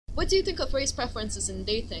what do you think of race preferences in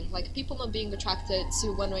dating? Like people not being attracted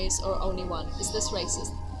to one race or only one. Is this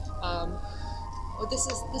racist? Oh, this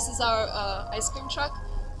is our ice cream truck.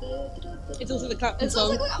 It's also the Clapton It's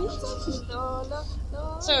song. also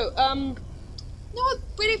no. So, No, it's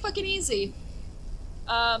pretty fucking easy.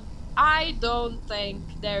 I don't think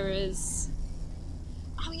there is.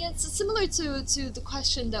 I mean, it's similar to the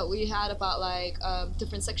question that we had about like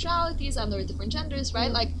different sexualities and or different genders,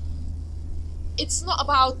 right? Like, it's not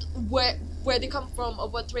about where they come from or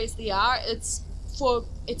what race they are. It's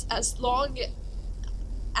as long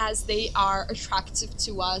as they are attractive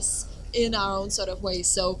to us in our own sort of way.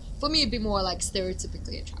 So for me, it'd be more like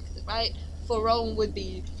stereotypically attractive, right? For Rome would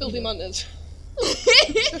be filthy munters.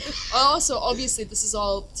 Also, obviously, this is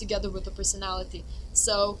all together with the personality.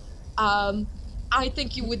 So, I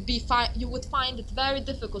think you would find it very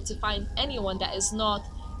difficult to find anyone that is not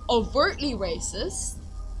overtly racist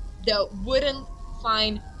that wouldn't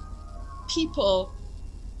find people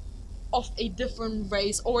of a different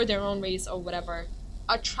race or their own race or whatever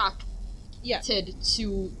attracted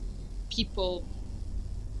to people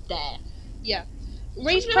there. Yeah.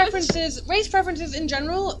 Race preferences in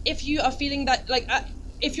general, if you are feeling that, like,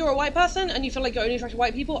 if you're a white person and you feel like you're only attracted to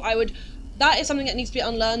white people, that is something that needs to be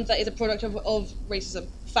unlearned, that is a product of racism.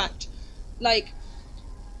 Fact. Like,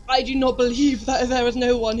 I do not believe that there is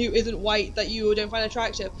no one who isn't white that you don't find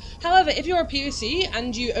attractive. However, if you're a POC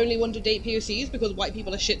and you only want to date POCs because white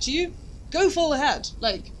people are shit to you, go full ahead.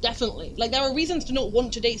 Like, definitely. Like, there are reasons to not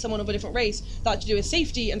want to date someone of a different race that have to do with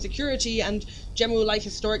safety and security and general, like,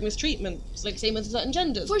 historic mistreatment. Like, same as certain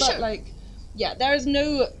genders. For sure. Like, yeah, there is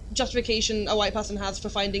no justification a white person has for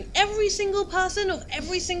finding every single person of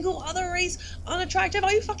every single other race unattractive.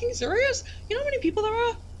 Are you fucking serious? You know how many people there are?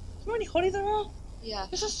 You know how many hotties there are? Yeah.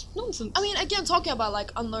 It's just nonsense. I mean, again, talking about,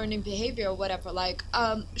 like, unlearning behavior or whatever, like,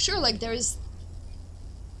 sure, like, there is,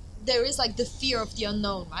 like, the fear of the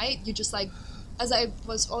unknown, right? You just, like, as I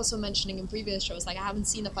was also mentioning in previous shows, like, I haven't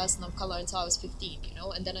seen a person of color until I was 15, you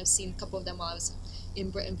know? And then I've seen a couple of them while I was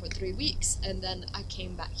in Britain for 3 weeks, and then I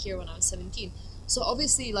came back here when I was 17. So,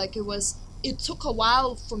 obviously, like, it took a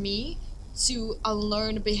while for me to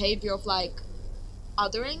unlearn the behavior of, like,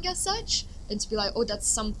 othering as such, and to be like, oh, that's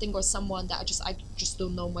something or someone that I just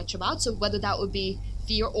don't know much about. So whether that would be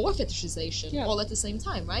fear or fetishization, all at the same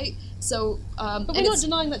time, right? So, but we're not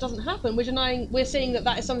denying that doesn't happen. We're saying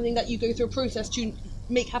that is something that you go through a process to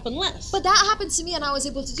make happen less. But that happened to me, and I was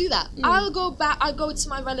able to do that. I'll go to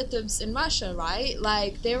my relatives in Russia, right?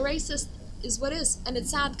 Like, they're racist is what is, and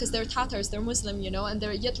it's sad because they're Tatars, they're Muslim, you know, and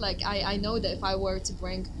they're yet like I know that if I were to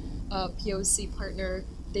bring a POC partner,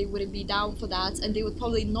 they wouldn't be down for that, and they would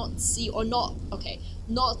probably not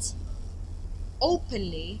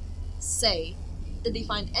openly say that they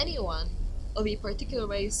find anyone of a particular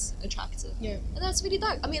race attractive. Yeah. And that's really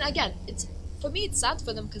dark. I mean, again, for me it's sad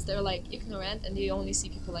for them because they're like ignorant and they only see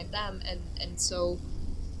people like them, and so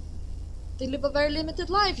they live a very limited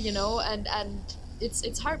life, you know, and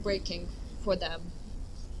it's heartbreaking for them.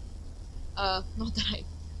 Not that I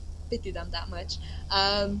pity them that much.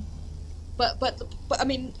 But I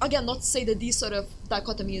mean, again, not to say that these sort of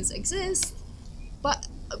dichotomies exist, but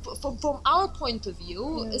from our point of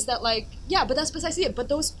view, is that like, yeah, but that's precisely it. But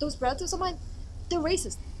those relatives of mine, they're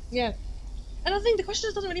racist. Yeah. And I think the question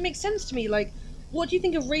just doesn't really make sense to me. Like, what do you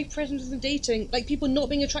think of race preferences in dating? Like, people not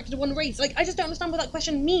being attracted to one race? Like, I just don't understand what that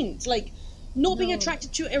question means. Like, not being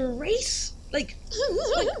attracted to a race? Like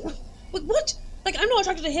what? Like, I'm not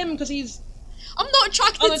attracted to him because he's I'm not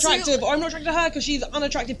attracted or I'm not attracted to her because she's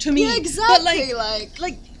unattractive to me. Yeah, exactly. But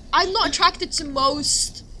like I'm not attracted to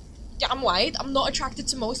most. Yeah, I'm white. I'm not attracted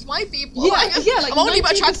to most white people. Yeah, like I'm only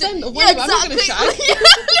attracted. Of white, exactly. I'm not gonna shag. Yeah,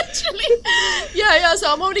 literally. Yeah.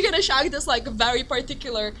 So I'm only gonna shag this like very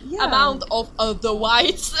particular amount of the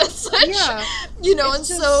whites as such. Yeah. You know, it's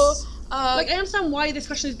and just, so. Like, I understand why this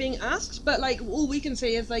question is being asked, but like all we can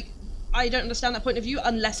say is like, I don't understand that point of view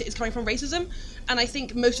unless it is coming from racism, and I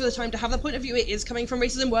think most of the time to have that point of view it is coming from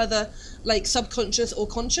racism, whether like subconscious or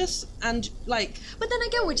conscious, and like. But then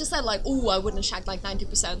again, we just said like, oh, I wouldn't shag like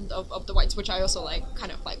 90% of the whites, which I also like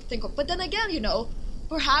kind of like think of. But then again, you know,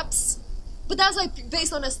 perhaps, but that's like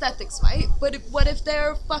based on aesthetics, right? But what if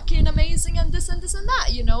they're fucking amazing and this and that,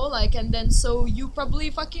 you know, like, and then so you probably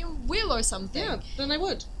fucking will or something. Yeah, then I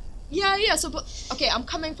would. Yeah, so, but, okay, I'm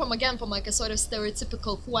coming from like a sort of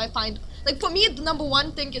stereotypical who I find, like, for me, the number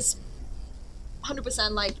one thing is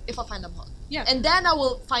 100% like, if I find them hot. Yeah. And then I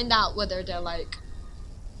will find out whether they're, like,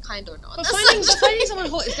 kind or not. But finding someone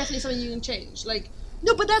hot is definitely something you can change, like.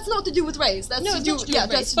 No, but that's not to do with race. That's to do with race,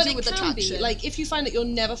 that's to do with attraction. Like, if you find that you're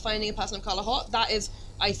never finding a person of colour hot, that is,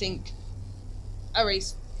 I think, a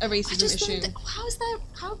race a racism issue.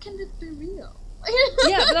 How can it be real?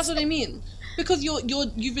 Yeah, but that's what I mean. Because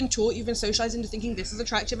you've been taught, you've been socialized into thinking this is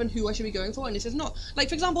attractive and who I should be going for, and this is not. Like,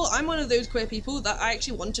 for example, I'm one of those queer people that I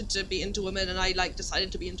actually wanted to be into women, and I like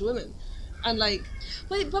decided to be into women, and like,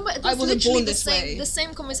 but that's I wasn't literally born this way. The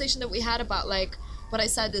same conversation that we had about like what I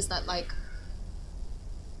said is that like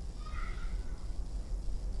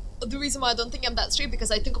the reason why I don't think I'm that straight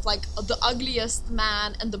because I think of like the ugliest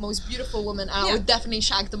man and the most beautiful woman, and I would definitely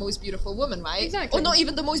shag the most beautiful woman, right? Exactly. Or not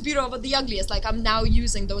even the most beautiful, but the ugliest. Like I'm now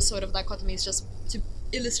using those sort of dichotomies just to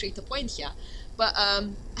illustrate the point here. But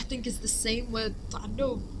I think it's the same with I don't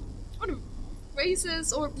know,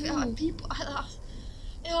 races or people.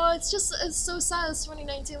 You know, it's so sad. It's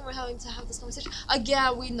 2019. We're having to have this conversation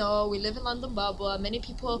again. We know we live in London bubble. Many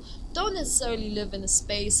people don't necessarily live in a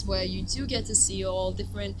space where you do get to see all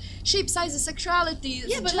different shapes, sizes, sexualities.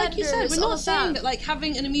 Yeah, but genders, like you said, we're not saying that that like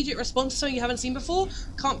having an immediate response to something you haven't seen before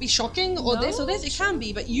can't be shocking or this or this. It can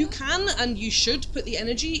be, but you can and you should put the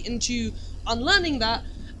energy into unlearning that.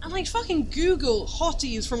 And like fucking Google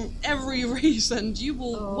hotties from every race, and you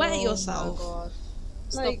will wet yourself. Oh my god.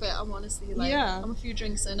 Stop Like, it, I'm honestly like, I'm a few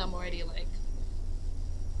drinks in, I'm already like,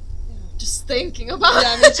 just thinking about it.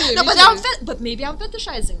 Yeah, me too, No, me but, too. But maybe I'm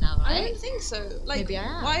fetishizing now, right? I don't think so. Like, Maybe I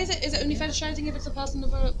am. why is it only fetishizing if it's a person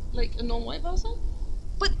of a, like, a non-white person?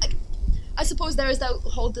 But I suppose there is that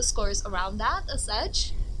whole discourse around that as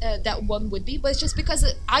such, that one would be, but it's just because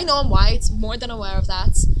I know I'm white, more than aware of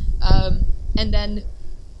that, and then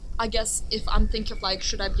I guess if I'm thinking of like,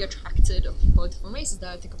 should I be attracted of people of different races, then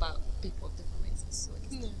I think about people of different races. So I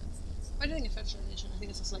guess I don't think it's fetishization. I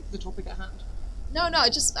think it's just like the topic at hand. No,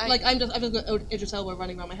 I've just I've just got Idris Elba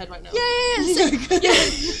running around my head right now. Yeah.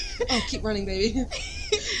 Oh, keep running, baby.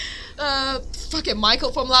 Fucking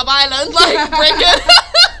Michael from Love Island, like bring it.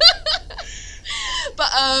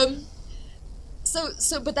 But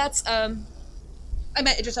but that's I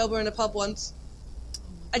met Idris Elba in a pub once.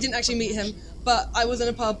 I didn't actually meet him, but I was in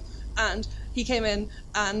a pub and he came in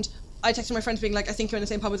and I texted my friends being like, I think you're in the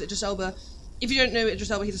same pub as Idris Elba. If you don't know Idris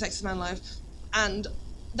Elba, he's the sexiest man alive. And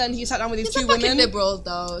then he sat down with these two women. He's a fucking liberal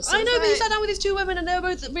though. So I know, but he sat down with these two women and they were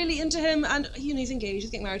both really into him, and you know, he's engaged,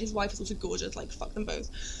 he's getting married, his wife is also gorgeous, like fuck them both.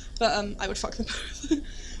 But I would fuck them both.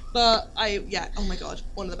 But oh my god,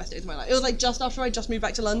 one of the best days of my life. It was like just after I just moved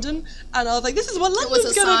back to London, and I was like, this is what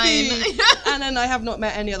London's gonna be. And then I have not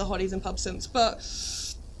met any other hotties in pubs since, but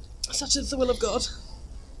such is the will of God.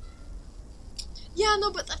 Yeah,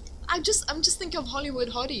 no, but I'm just thinking of Hollywood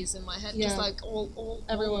hotties in my head, just like all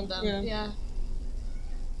everyone, all of them. Yeah.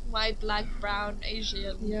 White, black, brown,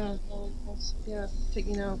 Asian. Yeah. Take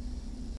me now.